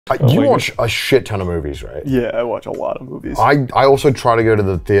You watch a shit ton of movies, right? Yeah, I watch a lot of movies. I also try to go to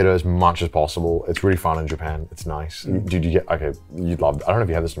the theater as much as possible. It's really fun in Japan. It's nice. Dude, you get, okay, you'd love, I don't know if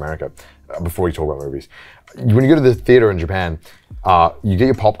you have this in America, before you talk about movies. When you go to the theater in Japan, you get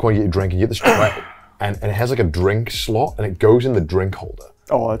your popcorn, you get your drink, and you get this tray, and it has like a drink slot, and it goes in the drink holder.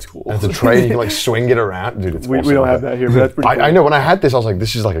 Oh, that's cool. And it's a tray, and you can like swing it around. Dude, it's awesome. We don't have that here, but that's pretty cool. I know, when I had this, I was like,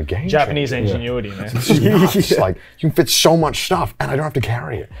 this is like a game Japanese changer. ingenuity, man. This is nuts. Like, you can fit so much stuff, and I don't have to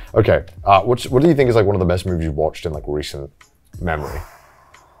carry it. Okay, what do you think is like one of the best movies you've watched in like recent memory?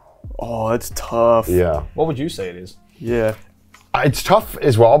 Oh, that's tough. Yeah. What would you say it is? Yeah. It's tough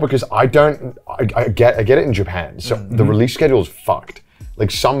as well because I get it in Japan, so the release schedule is fucked. Like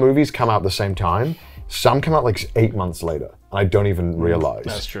some movies come out at the same time, some come out like 8 months later, and I don't even realize.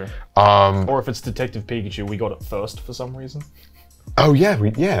 That's true. Or if it's Detective Pikachu, we got it first for some reason. Oh yeah,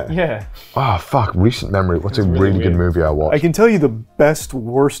 yeah. Yeah. Oh fuck, recent memory. What's a really good movie I watched? I can tell you the best,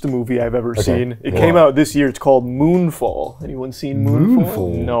 worst movie I've ever seen. It came out this year. It's called Moonfall. Anyone seen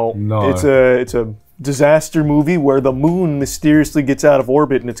Moonfall? No. No. It's a disaster movie where the moon mysteriously gets out of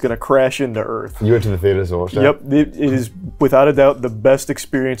orbit and it's going to crash into Earth. You went to the theaters to watch that? Yep, it is without a doubt the best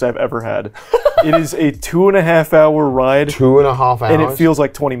experience I've ever had. It is a 2.5-hour ride. 2.5 hours? And it feels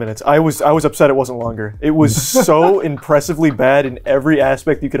like 20 minutes. I was upset it wasn't longer. It was so impressively bad in every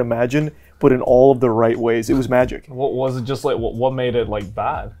aspect you could imagine, but in all of the right ways. It was magic. What was it just like? What made it like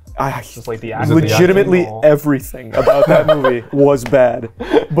bad? Just like the acting. Legitimately everything about that movie was bad,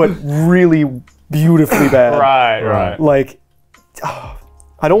 but really beautifully bad. Right. Like,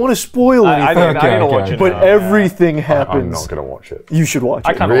 I don't want to spoil anything. I need to watch it. But everything happens. I'm not gonna watch it. You should watch it.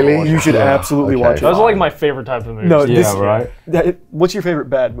 I kind of really. You should absolutely watch it. Those are like my favorite type of movies. No, what's your favorite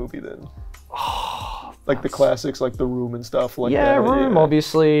bad movie then? Like the classics, like The Room and stuff like that. Room,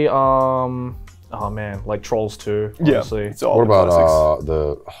 obviously. Oh man, like Trolls 2. Obviously. It's all What the about classics.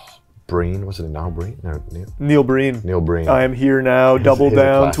 the Breen? Was it Now Breen? No, Neil Breen. Neil Breen. I Am Here Now, Double his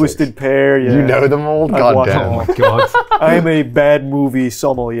Down, classics. Twisted Pair. Yeah. You know them all? God damn. Oh my god. I am a bad movie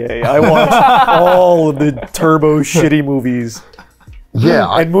sommelier. I watch all of the turbo shitty movies. Yeah.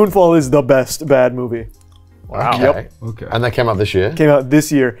 And Moonfall is the best bad movie. Wow. Okay. Okay. And that came out this year? Came out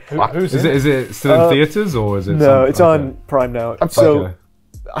this year. Who's Is it still in theaters or is it? No, it's on Prime now. So Okay.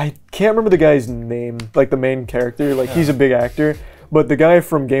 I can't remember the guy's name, like the main character. Like he's a big actor, but the guy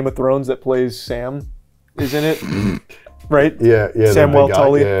from Game of Thrones that plays Sam is in it, right? Yeah. Samuel the big guy.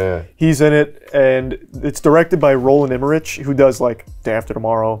 Tully. Yeah. He's in it, and it's directed by Roland Emmerich, who does like Day After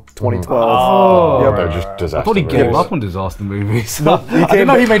Tomorrow, 2012. Oh, Yep. They're just disaster I thought he gave movies. up on disaster movies. No, I didn't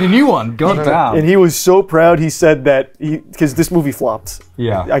know he made a new one. God damn. And he was so proud. He said that because this movie flopped.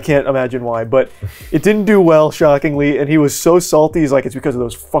 Yeah. I can't imagine why, but it didn't do well, shockingly. And he was so salty. He's like, it's because of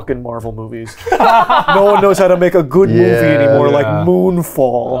those fucking Marvel movies. No one knows how to make a good movie anymore, like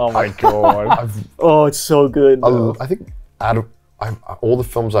Moonfall. Oh my god. Oh, it's so good. I think out of all the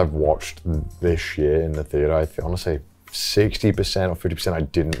films I've watched this year in the theater, I want to say 60% or 50% I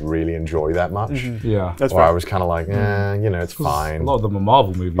didn't really enjoy that much. Yeah. That's Or fair. I was kind of like, it's fine. A lot of them are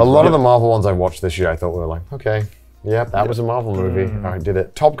Marvel movies. A lot of the Marvel ones I watched this year, I thought were like, okay, that was a Marvel movie. I did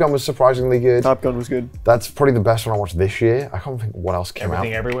it. Top Gun was surprisingly good. Top Gun was good. That's probably the best one I watched this year. I can't think what else came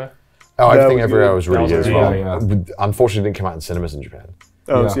Everything out. Everywhere. Oh, Everything was Everywhere good. was really That good was as really well. good, Unfortunately, it didn't come out in cinemas in Japan.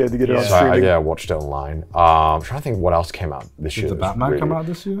 Oh, Yeah. so you had to get it on So I streaming. watched it online. I'm trying to think what else came out this year. Did the that was Batman really come good. out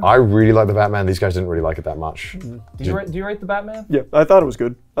this year? I really like the Batman. These guys didn't really like it that much. Do you rate the Batman? Yeah, I thought it was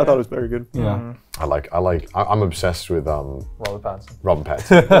good. I thought it was very good. Yeah. I'm obsessed with Robert Pattinson. Robin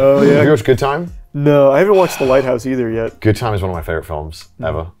Pattinson. Oh, Have yeah. you watched Good Time? No, I haven't watched The Lighthouse either yet. Good Time is one of my favorite films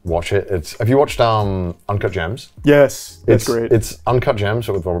ever. Watch it. Have you watched Uncut Gems? Yes, that's great. It's Uncut Gems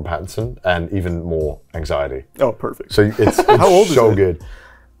but with Robert Pattinson and even more anxiety. Oh, perfect. So it's How old is so it? good.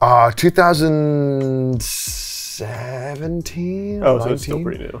 2017. Oh, so it's still 19?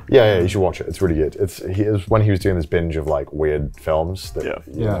 pretty new. Yeah, you should watch it. It's really good. It was when he was doing this binge of like weird films that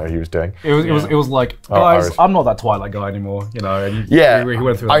you know, he was doing. It was like, guys, I'm not that Twilight guy anymore, you know. And he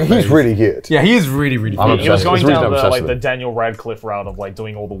went through that he's phase. really good. Yeah, he is really, really I'm good. He was obsessed. going There's a reason down I'm the obsessed like with the him. Daniel Radcliffe route of like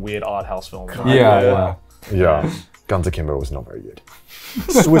doing all the weird art house films. Yeah. Guns Akimbo was not very good.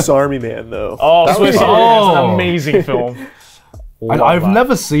 Swiss Army Man, though. Oh, That Swiss was- Army Man is an amazing film. I've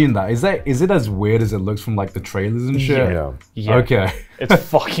never seen that. Is it as weird as it looks from like the trailers and shit? Yeah. Yeah. Okay. It's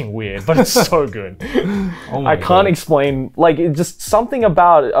fucking weird, but it's so good. Oh my I can't God. explain, like, it's just something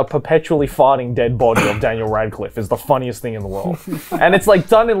about a perpetually farting dead body of Daniel Radcliffe is the funniest thing in the world. And it's like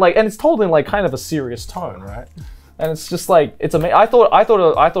done in like, and it's told in like kind of a serious tone, right? and it's just like it's amazing. I thought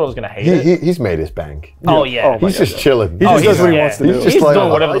I was gonna hate it. He's made his bank. Oh yeah, He's just chilling. He just does what he wants to do. He's just He's like, doing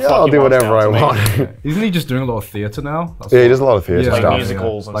whatever the yeah, fuck I'll he do wants whatever now, I it's want. Isn't he just doing a lot of theatre now? That's Yeah, he does a lot of theatre Yeah. like stuff.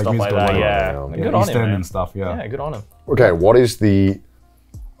 musicals and Like stuff like musical that. work, Yeah, yeah. good on East him, End man. and stuff. Yeah, good on him. Okay, what is the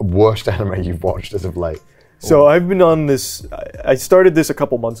worst anime you've watched as of late? So I've been on this. I started this a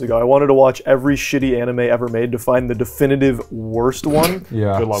couple months ago. I wanted to watch every shitty anime ever made to find the definitive worst one.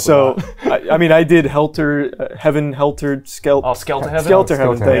 Yeah. Good luck So with that. I mean, I did Heaven, Helter, Oh, Skelter Heaven. Skelter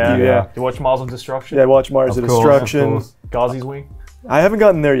Heaven. Skelter Thank Heaven, you. Yeah. You watch Mars of Destruction? Yeah, I watched Mars of Of course, Destruction. of course. Gazi's Wing. I haven't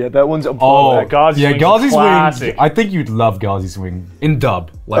gotten there yet. That one's above. Oh, that. Gazi's yeah, Wing's a Gazi's classic. Wing. I think you'd love Gazi's Wing in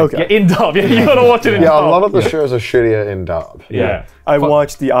dub. Like, Okay. Yeah, in dub. Yeah, you gotta watch it in Yeah, dub. a lot of the shows are shittier in dub. Yeah. I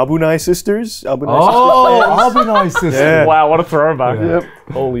watched the Abunai sisters. Abunai Oh, I'll be nice. Sister. Yeah. Wow, what a throwback. Yep.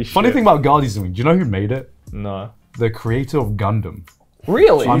 Holy shit. Funny thing about Gazi's Wing, do you know who made it? No. The creator of Gundam.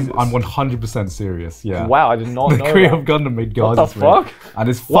 Really? I'm 100% serious. Yeah. Wow, I did not The know creator that. of Gundam made What the Gazi's Wing. fuck? And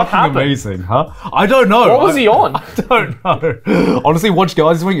it's What fucking happened? amazing, huh? I don't know. What was he on? I don't know. Honestly, watch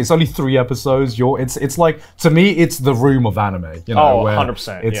Gazi's Wing. It's only 3 episodes. It's like, to me, it's the room of anime. You know, Oh, where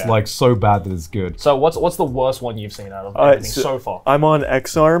 100%, It's yeah. like so bad that it's good. So what's the worst one you've seen out of everything so far? I'm on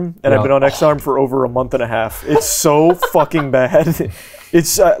X-Arm, and I've Yeah. been on X-Arm for over a month and a half. It's so fucking bad.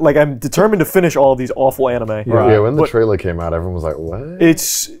 It's like I'm determined to finish all of these awful anime. Yeah, when the But trailer came out, everyone was like, what?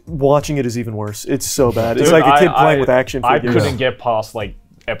 it's watching it is even worse. It's so bad. It's Dude, like a kid I- playing with action I figures. couldn't get past like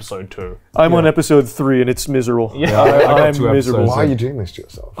episode 2. I'm on episode 3, and it's miserable. Yeah. I got I'm 2 miserable. episodes. Why are you doing this to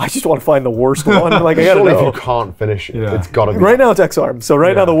yourself? I just want to find the worst one. Like I gotta Surely if know. you can't finish it, Yeah. it's gotta be. Right now it's X-Arm. So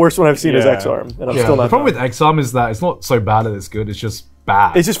right now Yeah. the worst one I've seen is Yeah. X-Arm, and I'm Yeah, still the not. problem done. with Exam is that it's not so bad that it's good. It's just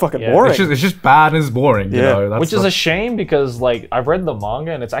bad. It's just fucking Yeah. boring. It's just bad and it's boring. You Yeah. know, that's Which is the- a shame because like I've read the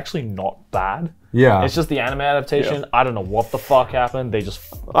manga and it's actually not bad. yeah. It's just the anime adaptation. I don't know what the fuck happened. They just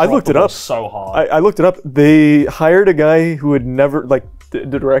I looked it dropped the ball up. so hard. I looked it up. They hired a guy who had never, like, the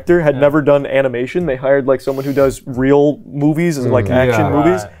director had never done animation. They hired like someone who does real movies and like action Yeah.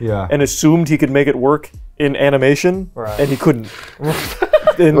 movies, Right. Yeah. and assumed he could make it work in animation, Right. and he couldn't.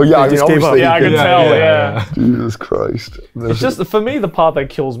 And Well, yeah, they I mean, just gave up. obviously- yeah, I can Yeah, tell. Yeah. Jesus Christ. It's just for me the part that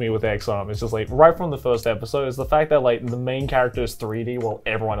kills me with X-Arm is just like right from the first episode is the fact that like the main character is 3D while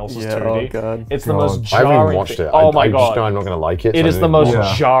everyone else is Yeah, 2D. oh God. It's the God. most I haven't jarring. even watched thing. it. Oh my I god! just know I'm not gonna like it. It so is I the didn't most watch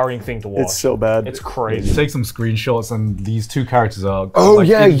Yeah. jarring thing to watch. It's so bad. It's crazy. Take some screenshots and these 2 characters are Oh, like,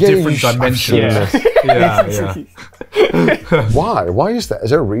 yeah, in yeah, different you I've dimensions. seen Yeah. this. Yeah, yeah. Why? Why is that? Is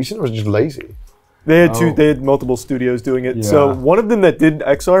there a reason, or is it just lazy? They had Oh. they had multiple studios doing it. So Yeah. one of them that did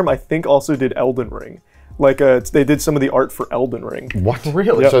X-Arm, I think, also did Elden Ring. Like they did some of the art for Elden Ring. What?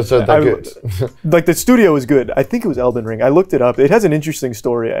 Really? So they're I- good. Like the studio is good. I think it was Elden Ring. I looked it up. It has an interesting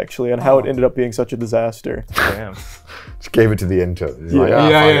story actually on how it ended up being such a disaster. Damn. Just gave it to the intern. He's like, Yeah. "Ah,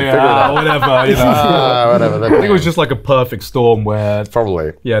 Yeah, fine, yeah, figure it yeah. out." Whatever, you know. Whatever. I think it was just like a perfect storm where,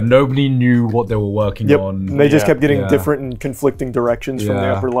 Probably. yeah, nobody knew what they were working Yep. on. And they just Yeah. kept getting Yeah. different and conflicting directions from the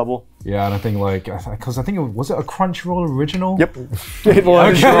Yeah. upper level. Yeah, and I think like, because I think it was it a Crunchyroll original? Yep. It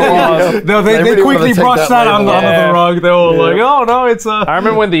was. Okay. No, they really quickly wanna take brushed that that under label the off. rug. They were like, oh no, it's a. I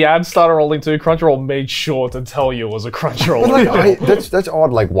remember when the ads started rolling too. Crunchyroll made sure to tell you it was a Crunchyroll. Like, that's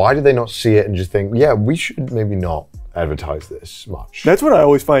odd. Like, why did they not see it and just think, yeah, we should maybe not advertise this much? That's what I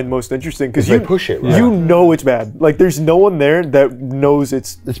always find most interesting because They you push it, right? You know it's bad. Like there's no one there that knows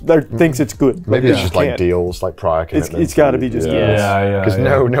that thinks it's good. Maybe Like, it's you just like can't. deals, like prior commitments. It's got to be just. Yeah. Because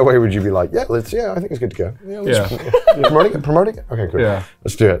no way would you be like, yeah, I think it's good to go. Yeah, let's promoting it. Okay, good. Yeah.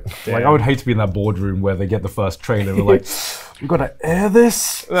 Let's do it. Like, I would hate to be in that boardroom where they get the first trailer. They're like, we gotta air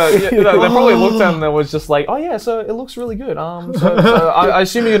this. They probably looked at him and was just like, oh yeah, so it looks really good. So I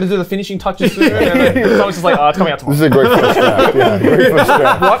assume you're gonna do the finishing touches soon. And then someone's just like, oh, it's coming out This tomorrow. is a great first draft. Yeah, great first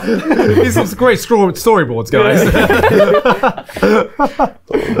draft. These are some great storyboards, guys.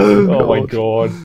 Oh my god.